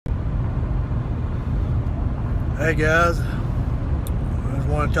Hey guys, I just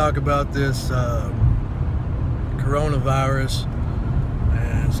want to talk about this coronavirus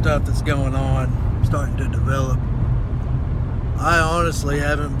and stuff that's going on, starting to develop. I honestly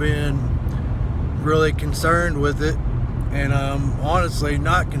haven't been really concerned with it, and I'm honestly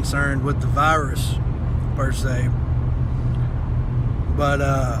not concerned with the virus per se. But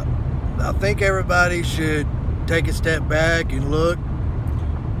I think everybody should take a step back and look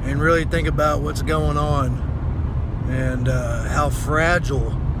and really think about what's going on and how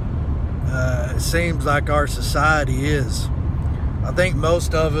fragile it seems like our society is. I think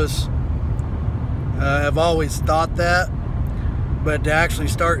most of us have always thought that, but to actually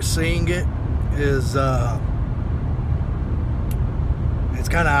start seeing it is it's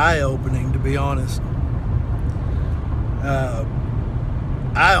kind of eye-opening, to be honest.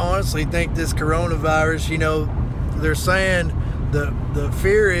 I honestly think this coronavirus, they're saying the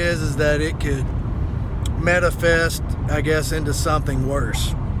fear is that it could manifest, I guess, into something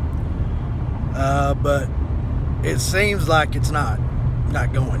worse. But it seems like it's not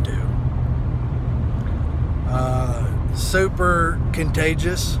going to. Super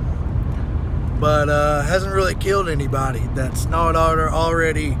contagious, but hasn't really killed anybody that's not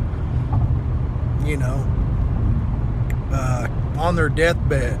already, on their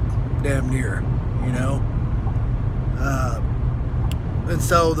deathbed, damn near, and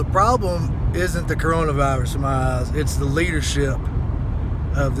so the problem isn't the coronavirus in my eyes, it's the leadership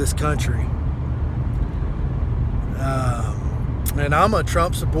of this country. And I'm a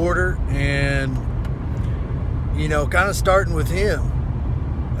Trump supporter, and kind of starting with him.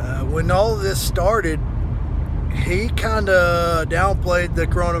 When all of this started, he kind of downplayed the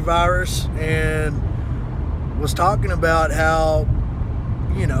coronavirus and was talking about how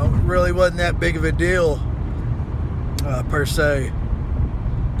it really wasn't that big of a deal per se.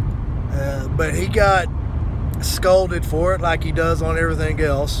 But he got scolded for it like he does on everything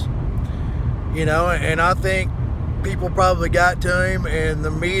else, and I think people probably got to him, and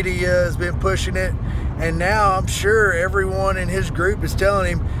the media has been pushing it, and now I'm sure everyone in his group is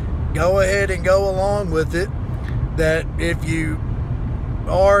telling him, go ahead and go along with it, that if you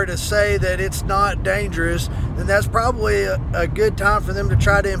are to say that it's not dangerous, then that's probably a good time for them to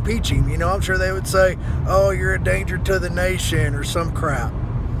try to impeach him. I'm sure they would say, oh, you're a danger to the nation or some crap.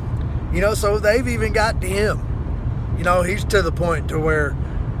 So they've even got to him. He's to the point to where,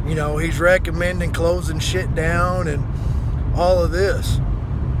 he's recommending closing shit down and all of this.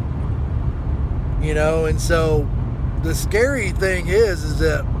 And so the scary thing is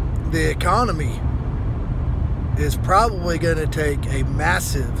that the economy is probably going to take a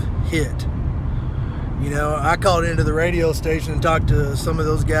massive hit. I called into the radio station and talked to some of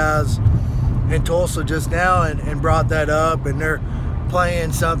those guys in Tulsa just now and brought that up, and they're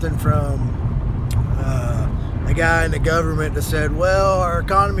playing something from a guy in the government that said, well, our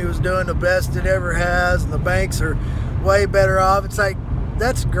economy was doing the best it ever has and the banks are way better off. It's like,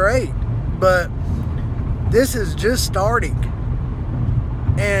 that's great, but this is just starting.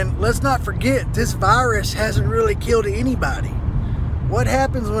 And let's not forget, this virus hasn't really killed anybody. What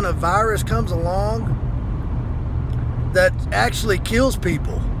happens when a virus comes along that actually kills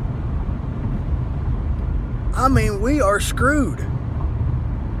people? I mean, we are screwed.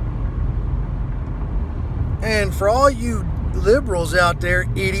 And for all you liberals out there,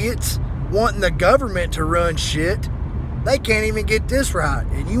 idiots, wanting the government to run shit, they can't even get this right.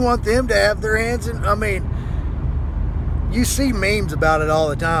 And you want them to have their hands in, you see memes about it all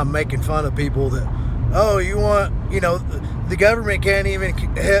the time, making fun of people that, oh, you want, the government can't even,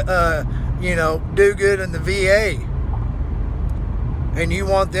 do good in the VA. And you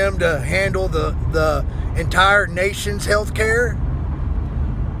want them to handle the entire nation's health care?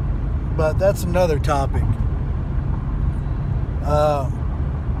 But that's another topic.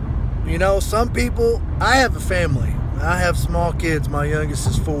 Some people, I have a family. I have small kids. My youngest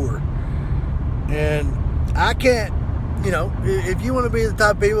is 4. And I can't, if you want to be the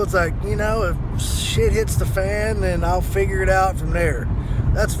type of people, it's like, if shit hits the fan, then I'll figure it out from there.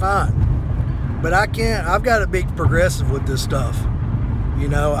 That's fine. But I can't, I've got to be progressive with this stuff.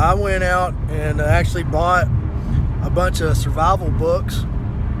 I went out and actually bought a bunch of survival books,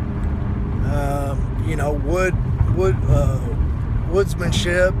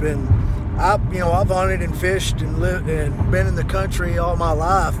 woodsmanship, and I've hunted and fished and lived and been in the country all my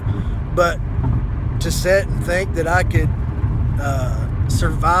life, but to sit and think that I could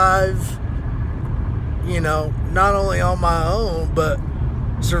survive, not only on my own, but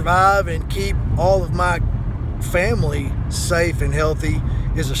survive and keep all of my family safe and healthy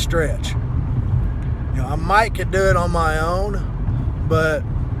is a stretch. I might could do it on my own, but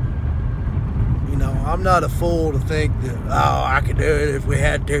You know, I'm not a fool to think that, oh, I could do it if we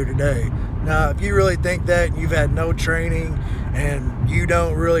had to today. Now, if you really think that and you've had no training and you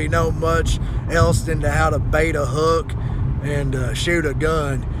don't really know much else than to how to bait a hook and shoot a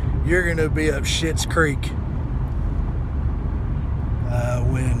gun, you're going to be up shit's creek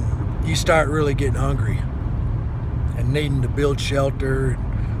when you start really getting hungry and needing to build shelter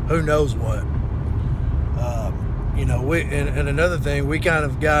and who knows what. You know, and another thing, we kind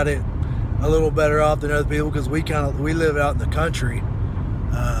of got it a little better off than other people because we live out in the country.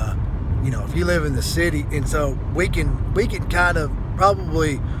 You know, if you live in the city, and so we can kind of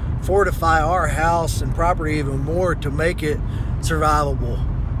probably fortify our house and property even more to make it survivable.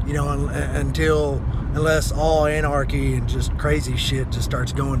 You know, unless all anarchy and just crazy shit just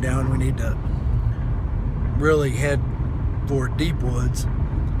starts going down, we need to really head for deep woods.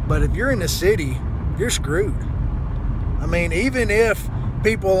 But if you're in the city, you're screwed. I mean, even if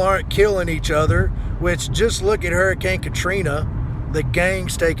people aren't killing each other, which just look at Hurricane Katrina, the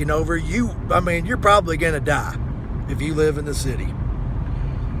gang's taking over, you're probably going to die if you live in the city.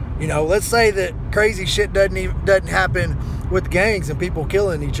 You know, let's say that crazy shit doesn't happen with gangs and people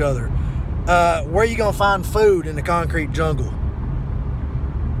killing each other. Where are you going to find food in the concrete jungle?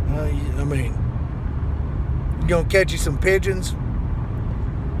 You going to catch you some pigeons?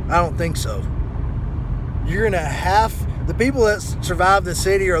 I don't think so. You're going to the people that survive the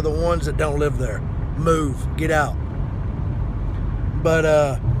city are the ones that don't live there. Move, get out.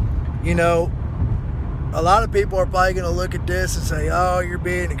 But, you know, a lot of people are probably going to look at this and say, oh, you're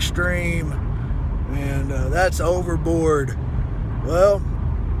being extreme and that's overboard. Well,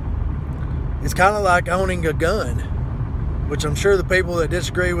 it's kind of like owning a gun, which I'm sure the people that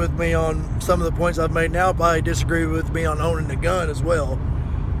disagree with me on some of the points I've made now probably disagree with me on owning a gun as well.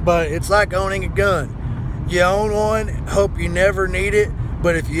 But it's like owning a gun. You own one, hope you never need it,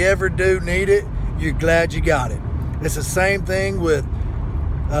 but if you ever do need it, you're glad you got it. It's the same thing with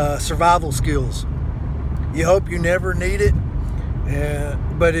survival skills. You hope you never need it,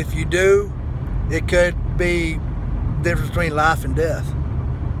 but if you do, it could be the difference between life and death.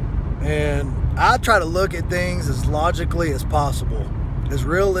 And I try to look at things as logically as possible, as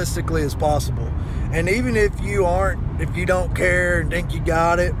realistically as possible. And even if you don't care and think you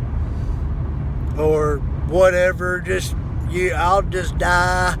got it, or whatever, I'll just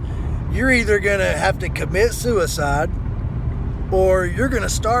die. You're either gonna have to commit suicide or you're gonna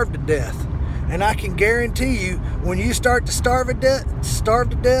starve to death. And I can guarantee you, when you start to starve to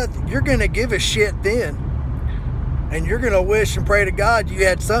death, you're gonna give a shit then. And you're gonna wish and pray to God you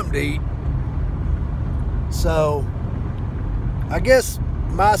had something to eat. So I guess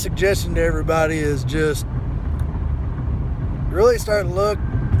my suggestion to everybody is just really start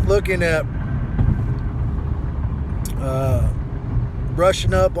looking at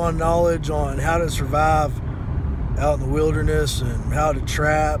brushing up on knowledge on how to survive out in the wilderness and how to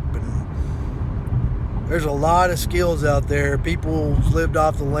trap. And there's a lot of skills out there. People lived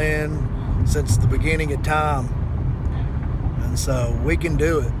off the land since the beginning of time, and so we can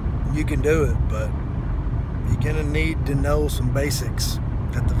do it. You can do it, but you're gonna need to know some basics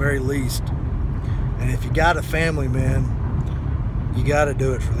at the very least. And if you got a family, man, you got to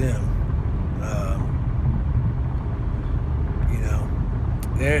do it for them.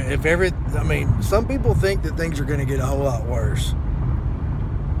 Some people think that things are going to get a whole lot worse.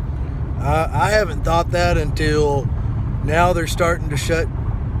 I haven't thought that until now. They're starting to shut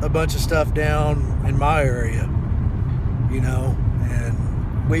a bunch of stuff down in my area, you know,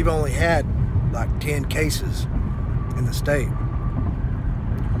 and we've only had like 10 cases in the state.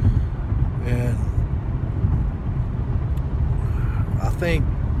 And I think,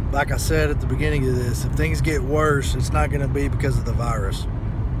 like I said at the beginning of this, if things get worse, it's not going to be because of the virus.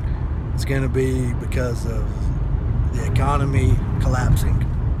 It's going to be because of the economy collapsing.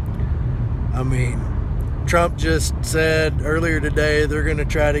 I mean, Trump just said earlier today they're going to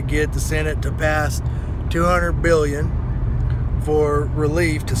try to get the Senate to pass $200 billion for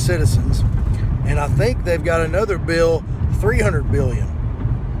relief to citizens. And I think they've got another bill, $300 billion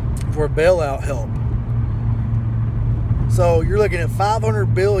for bailout help. So you're looking at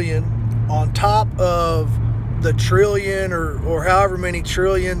 $500 billion on top of the trillion or however many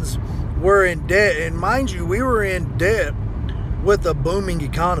trillions we're in debt. And mind you, we were in debt with a booming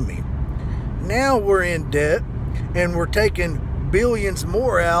economy. Now we're in debt and we're taking billions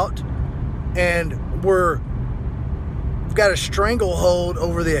more out, and we've got a stranglehold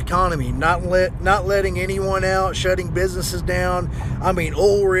over the economy, not letting anyone out, shutting businesses down. I mean,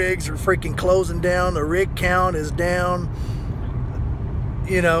 oil rigs are freaking closing down. The rig count is down.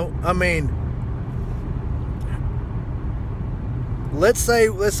 You know, I mean, let's say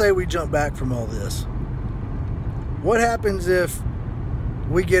we jump back from all this. What happens if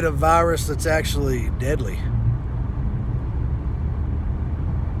we get a virus that's actually deadly?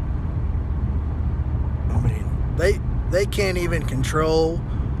 I mean, they can't even control.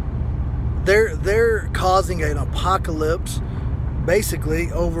 They're causing an apocalypse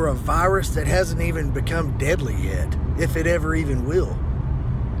basically over a virus that hasn't even become deadly yet, if it ever even will.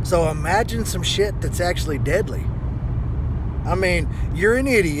 So imagine some shit that's actually deadly. I mean, you're an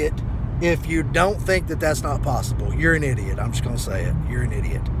idiot if you don't think that that's not possible. You're an idiot. I'm just going to say it. You're an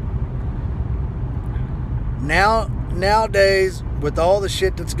idiot. Nowadays, with all the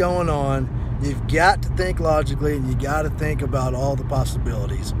shit that's going on, you've got to think logically, and you got to think about all the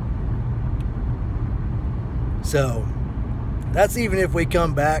possibilities. So, that's even if we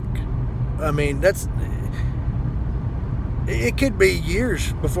come back. I mean, it could be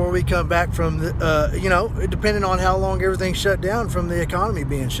years before we come back from the, depending on how long everything's shut down from the economy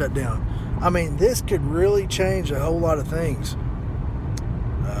being shut down. I mean, this could really change a whole lot of things.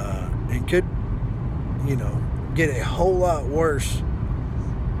 And could, get a whole lot worse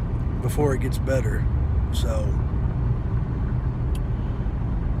before it gets better. So,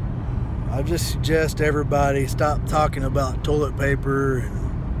 I just suggest everybody stop talking about toilet paper and,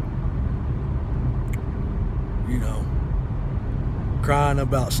 crying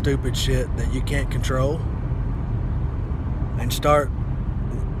about stupid shit that you can't control, and start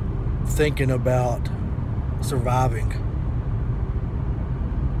thinking about surviving,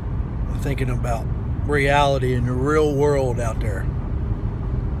 thinking about reality in the real world out there.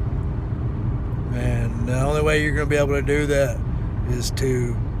 And the only way you're going to be able to do that is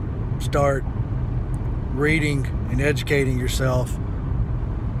to start reading and educating yourself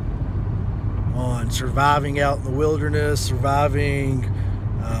on surviving out in the wilderness, surviving.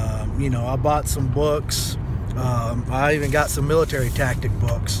 I bought some books. I even got some military tactic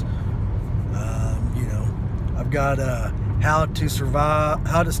books. I've got how to survive,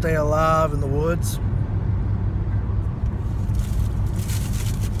 how to stay alive in the woods.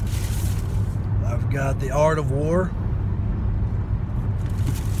 I've got The Art of War.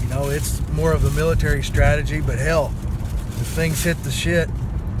 It's more of a military strategy, but hell, if things hit the shit,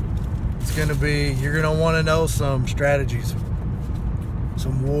 you're going to want to know some strategies,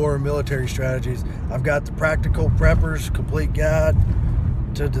 some war and military strategies. I've got the Practical Prepper's Complete Guide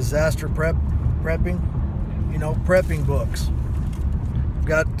to Disaster Prepping, prepping books. I've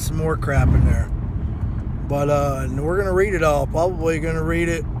got some more crap in there. But we're going to read it all. Probably going to read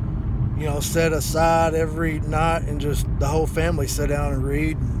it, set aside every night, and just the whole family sit down and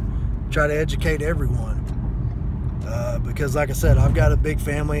read and try to educate everyone. Because like I said, I've got a big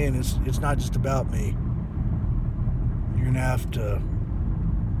family, and it's not just about me. You're gonna have to.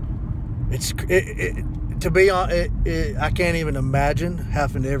 To be honest, I can't even imagine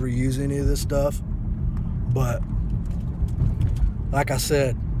having to ever use any of this stuff. But like I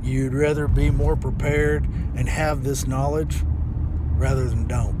said, you'd rather be more prepared and have this knowledge rather than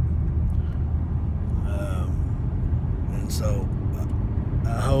don't. And so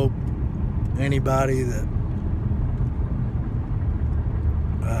I hope anybody that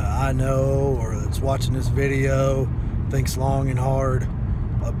I know or that's watching this video thinks long and hard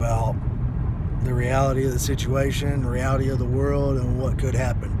about the reality of the situation, the reality of the world, and what could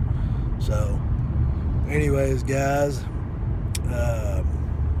happen. So anyways, guys,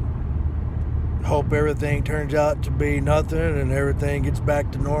 hope everything turns out to be nothing and everything gets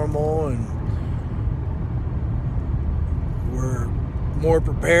back to normal, and we're more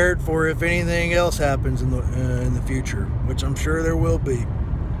prepared for if anything else happens in the future, which I'm sure there will be.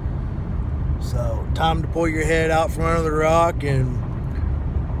 So, time to pull your head out from under the rock and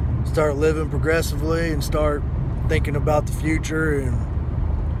start living progressively, and start thinking about the future and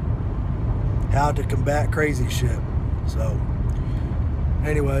how to combat crazy shit. So,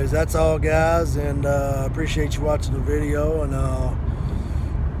 anyways, that's all, guys, and I appreciate you watching the video, and I'll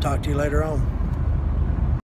talk to you later on.